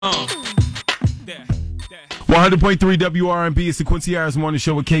100.3 WRNB. It's the Quincy Harris Morning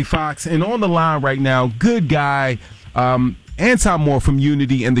Show with K Fox. And on the line right now, good guy, Anton Moore from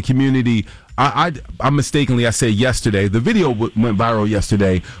Unity and the Community. I mistakenly, I said yesterday, the video went viral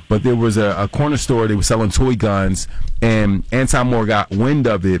yesterday, but there was a corner store. They were selling toy guns, and Anton Moore got wind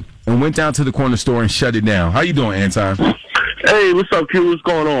of it and went down to the corner store and shut it down. How you doing, Anton? Hey, what's up, Q? What's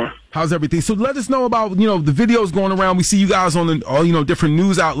going on? How's everything? So let us know about, the videos going around. We see you guys on the, different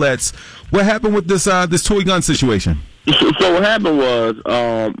news outlets. What happened with this toy gun situation? So what happened was,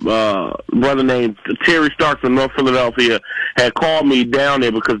 a brother named Terry Starks from North Philadelphia had called me down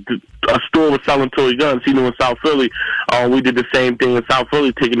there because a store was selling toy guns. He knew in South Philly, we did the same thing in South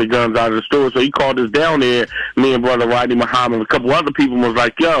Philly, taking the guns out of the store. So he called us down there, me and brother Rodney Muhammad, and a couple other people was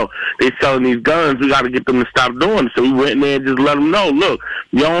like, yo, they selling these guns. We got to get them to stop doing it. So we went in there and just let them know, look,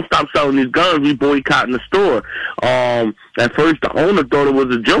 y'all don't stop selling these guns. We boycotting the store. At first, the owner thought it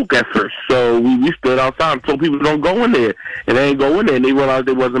was a joke at first. So we stood outside and told people don't go in there. And they ain't go in there. And they realized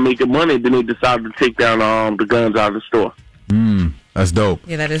they wasn't making money. Then they decided to take down the guns out of the store. That's dope.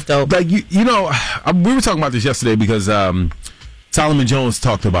 Yeah, that is dope. Like, we were talking about this yesterday because Solomon Jones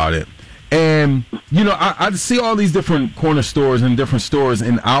talked about it. And, I see all these different corner stores and different stores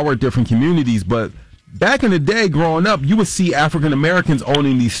in our different communities, but back in the day, growing up, you would see African Americans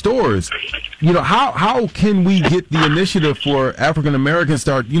owning these stores. How can we get the initiative for African Americans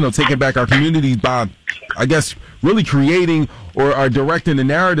to start, taking back our communities by, I guess, really creating or directing the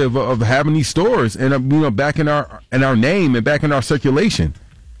narrative of having these stores and back in our name and back in our circulation?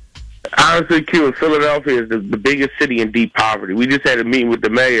 Honestly, Q, Philadelphia is the biggest city in deep poverty. We just had a meeting with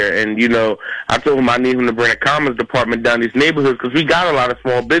the mayor, and, I told him I need him to bring a commerce department down these neighborhoods because we got a lot of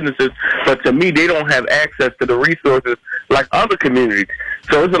small businesses, but to me, they don't have access to the resources like other communities.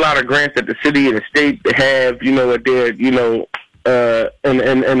 So there's a lot of grants that the city and the state have, at their,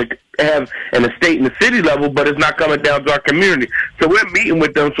 and have in the state and the city level, but it's not coming down to our community. So we're meeting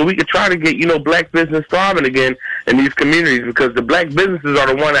with them so we can try to get, black business thriving again in these communities because the black businesses are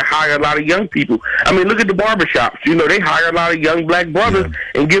the one that hire a lot of young people. I mean, look at the barbershops. They hire a lot of young black brothers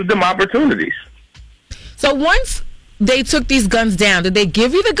and give them opportunities. So once they took these guns down, did they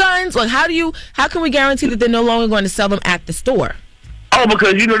give you the guns? Like, how can we guarantee that they're no longer going to sell them at the store? Oh,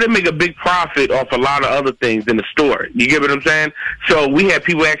 because, they make a big profit off a lot of other things in the store. You get what I'm saying? So we had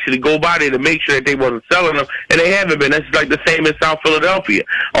people actually go by there to make sure that they wasn't selling them, and they haven't been. That's like the same in South Philadelphia.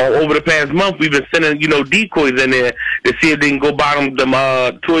 Over the past month, we've been sending, decoys in there to see if they can go buy them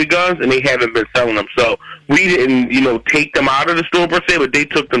toy guns, and they haven't been selling them. So we didn't, take them out of the store per se, but they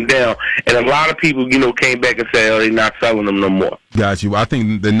took them down. And a lot of people, came back and said, they're not selling them no more. Got you. I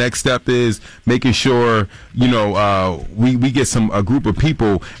think the next step is making sure, we get a group of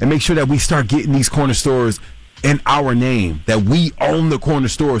people and make sure that we start getting these corner stores in our name, that we own the corner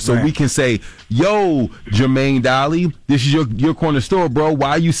store, so we can say, yo, Jermaine Dolly, this is your corner store, bro. Why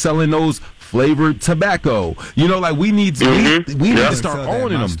are you selling those flavored tobacco? We need to need to start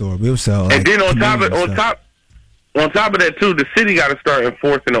owning them. Store. We'll sell. And then on top of that too, the city got to start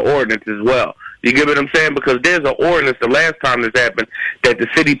enforcing the ordinance as well. You get what I'm saying? Because there's an ordinance the last time this happened that the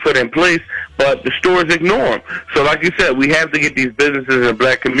city put in place, but the stores ignore them. So like you said, we have to get these businesses in the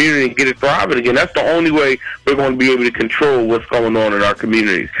black community and get it thriving again. That's the only way we're going to be able to control what's going on in our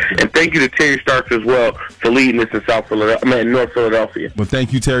communities. And thank you to Terry Starks as well for leading this in North Philadelphia. Well,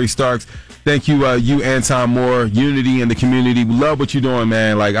 thank you, Terry Starks. Thank you, Anton Moore, Unity and the Community. We love what you're doing,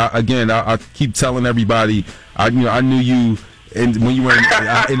 man. Like, I keep telling everybody, I knew you and when you were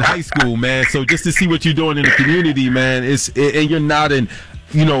in high school, man. So just to see what you're doing in the community, man, and you're not an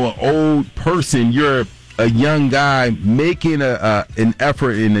old person. You're a young guy making an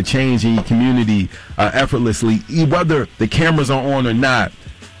effort in a change in your community effortlessly, whether the cameras are on or not.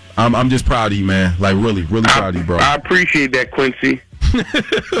 I'm just proud of you, man. Like, really, really proud of you, bro. I appreciate that, Quincy.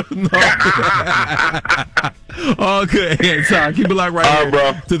 All good. Anton, keep it locked right here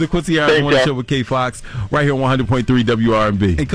bro. to the Quincy Harris Morning Show with K Fox, right here on 100.3 WRNB.